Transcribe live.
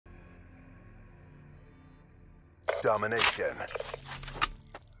Domination.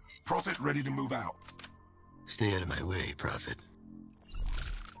 Prophet ready to move out. Stay out of my way, Prophet.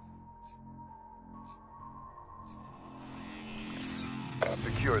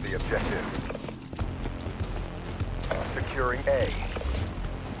 Secure the objectives. Securing A.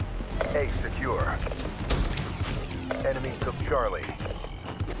 A secure. Enemy took Charlie.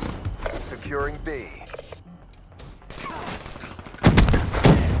 Securing B.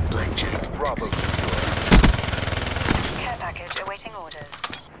 Blackjack. Bravo secure. Care package awaiting orders.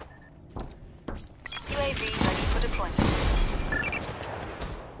 UAV ready for deployment.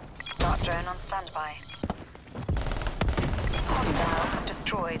 Dart drone on standby. Hostiles have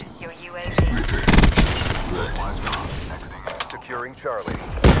destroyed your UAV. Securing Charlie.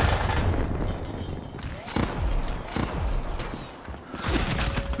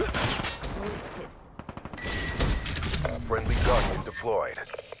 Friendly Guardian deployed.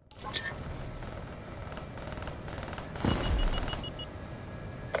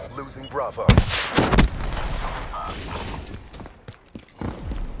 Losing Bravo.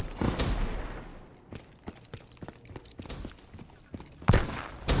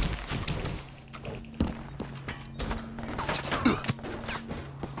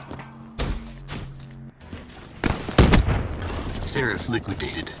 Seraph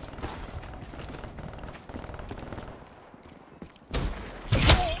liquidated.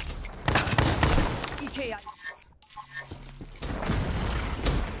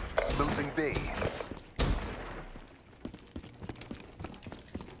 Losing B.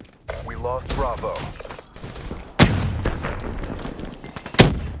 We lost Bravo.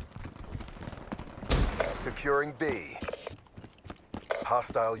 Securing B.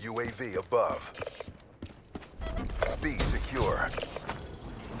 Hostile UAV above. B secure.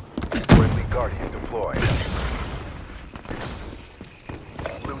 Friendly Guardian deployed.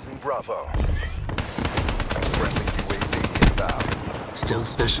 Losing Bravo. Friendly UAV inbound. Stealth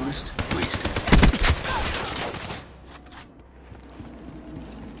specialist? Wasted.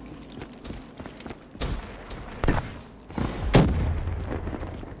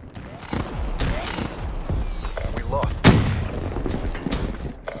 We lost.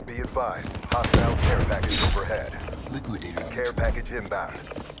 Be advised, hostile care package overhead. Liquidated. Care package inbound.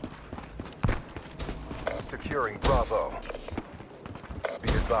 Securing Bravo. Be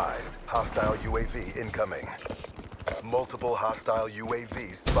advised, hostile UAV incoming. Multiple hostile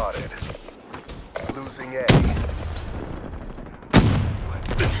UAVs spotted. Losing A.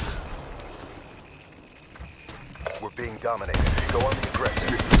 We're being dominated. Go on the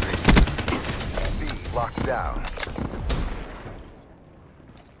aggressive. B locked down.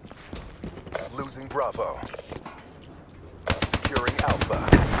 Losing Bravo. Securing Alpha.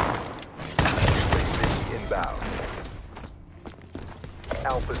 UAV inbound.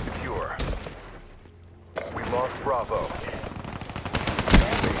 Alpha secure. We lost Bravo.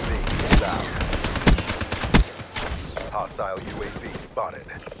 UAV inbound. Hostile UAV spotted.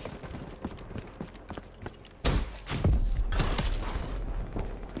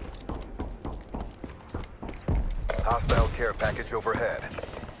 Hostile care package overhead.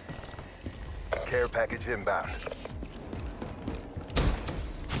 Care package inbound.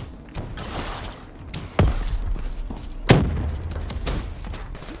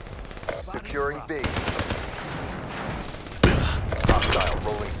 Securing B. Hostile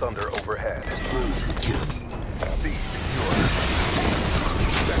rolling thunder overhead. B secure.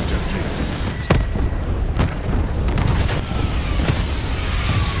 Sector 2.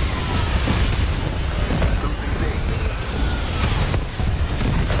 Losing B.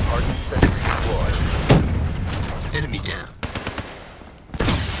 Hardened sentry deployed. Enemy down.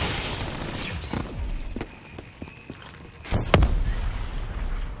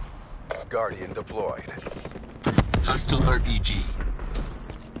 Guardian deployed. Hostile RPG.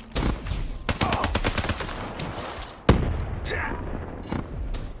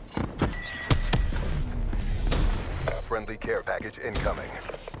 Friendly care package incoming.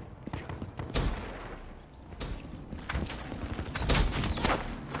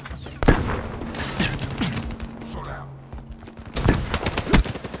 Slow down.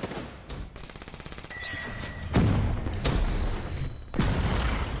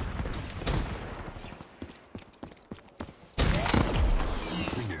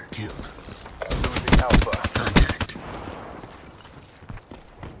 Cleaner killed. Losing Alpha. Contact.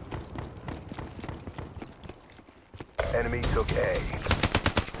 Enemy took A.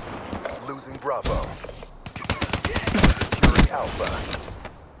 Losing Bravo. Securing Alpha.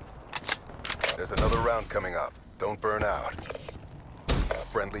 There's another round coming up. Don't burn out.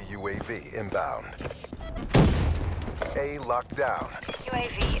 Friendly UAV inbound. A locked down.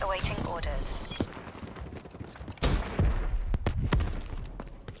 UAV awaiting orders.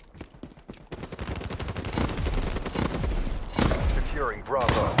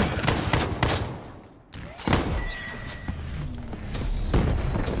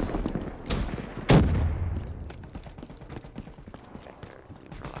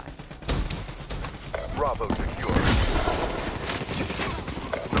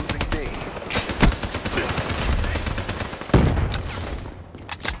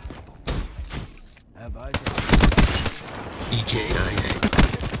 EKIA.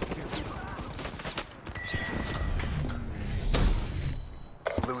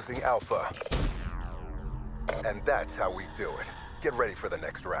 Losing Alpha. And that's how we do it. Get ready for the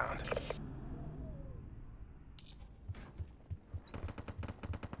next round.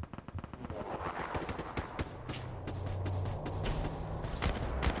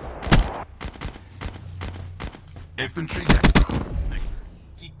 Infantry down.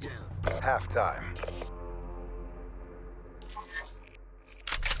 Keep down. Halftime.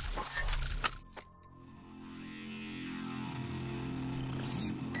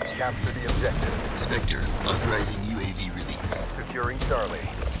 Capture the objective. Spectre, authorizing UAV release. Securing Charlie.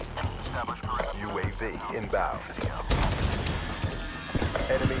 UAV inbound.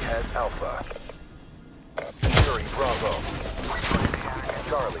 Enemy has Alpha. Securing Bravo.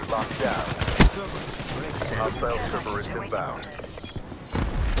 Charlie locked down. Hostile Cerberus inbound.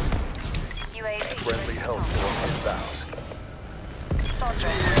 UAV. Friendly Hellstorm inbound. Assault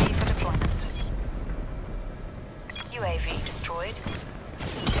drone ready for deployment. UAV destroyed.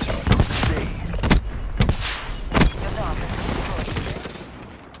 B. Your data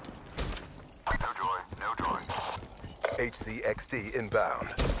destroyed. No joy. HCXD inbound.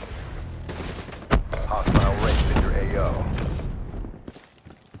 Hostile range in your AO.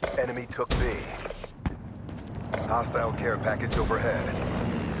 Enemy took B. Hostile care package overhead.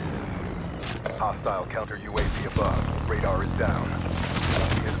 Hostile counter UAV above. Radar is down.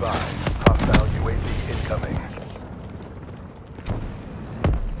 Be advised. Hostile UAV incoming.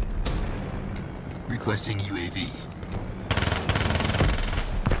 Requesting UAV.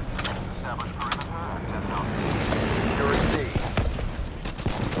 Securing B.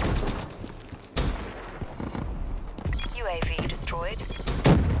 UAV destroyed.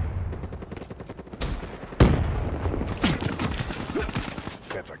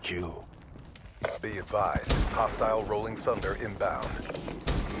 That's a kill. Be advised. Hostile rolling thunder inbound.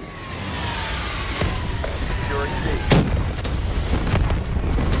 Securing B.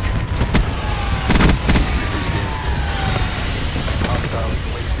 Hostile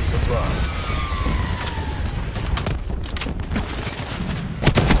UAV above.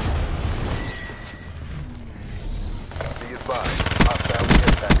 Be advised. Hostile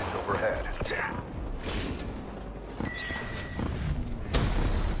care package overhead.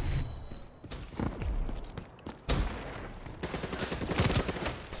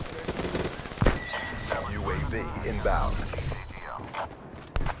 UAV inbound.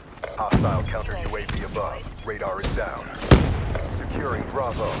 Hostile counter UAV above. Radar is down. Securing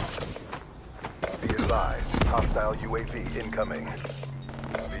Bravo. Be advised. Hostile UAV incoming.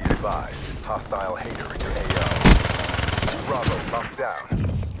 Be advised. Hostile hater in your AO. Bravo locked down.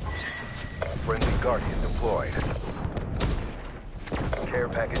 Friendly Guardian deployed. Care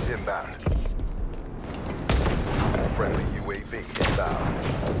package inbound. Friendly UAV inbound.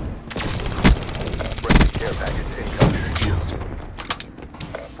 Friendly care package incoming. Killed.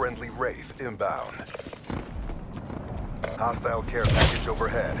 Friendly Wraith inbound. Hostile care package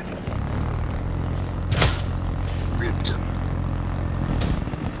overhead. Ripped him.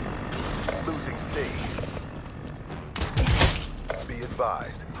 Losing C. Be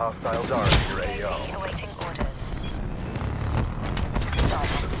advised. Hostile Dart in your AO. UAV awaiting orders.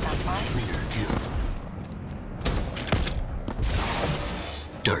 Dart on standby. Leader killed.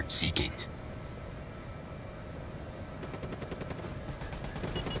 Dart seeking.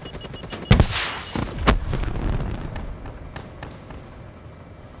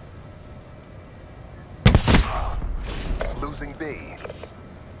 Losing B.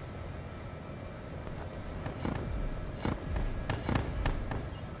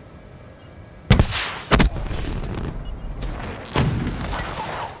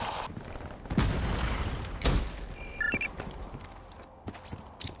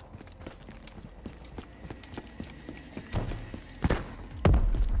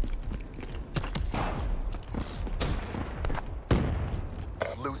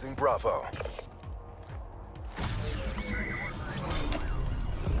 Losing Bravo.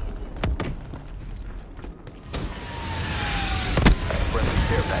 Friendly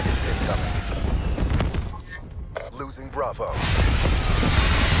care package incoming. Losing Bravo.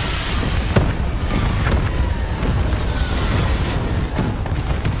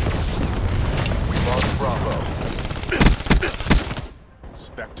 We lost Bravo.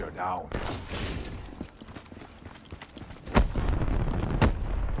 Spectre down.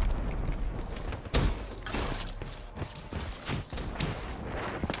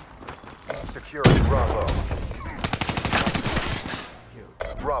 Securing Bravo.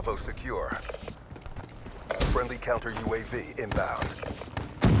 Bravo secure. Friendly counter UAV inbound.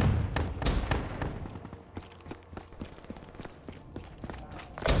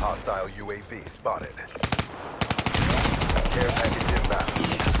 Hostile UAV spotted. Care package inbound.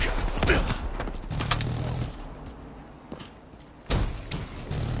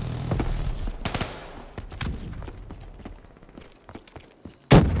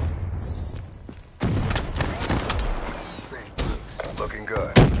 Frank Brooks. Looking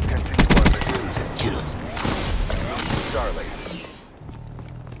good. Continue on mission. Kill. Charlie.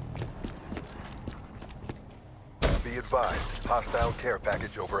 Be advised, hostile care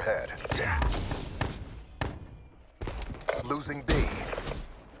package overhead. Losing B.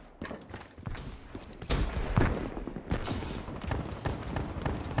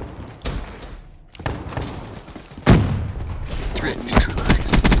 Threat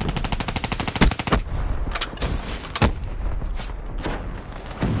neutralized.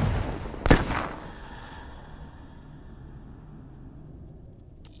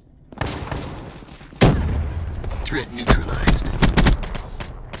 Threat neutralized.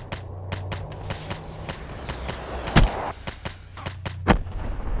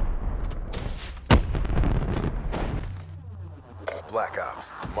 Black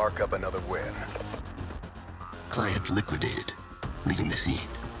Ops, mark up another win. Client liquidated, leaving the scene.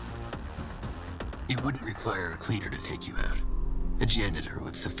 It wouldn't require a cleaner to take you out. A janitor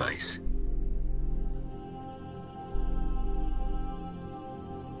would suffice.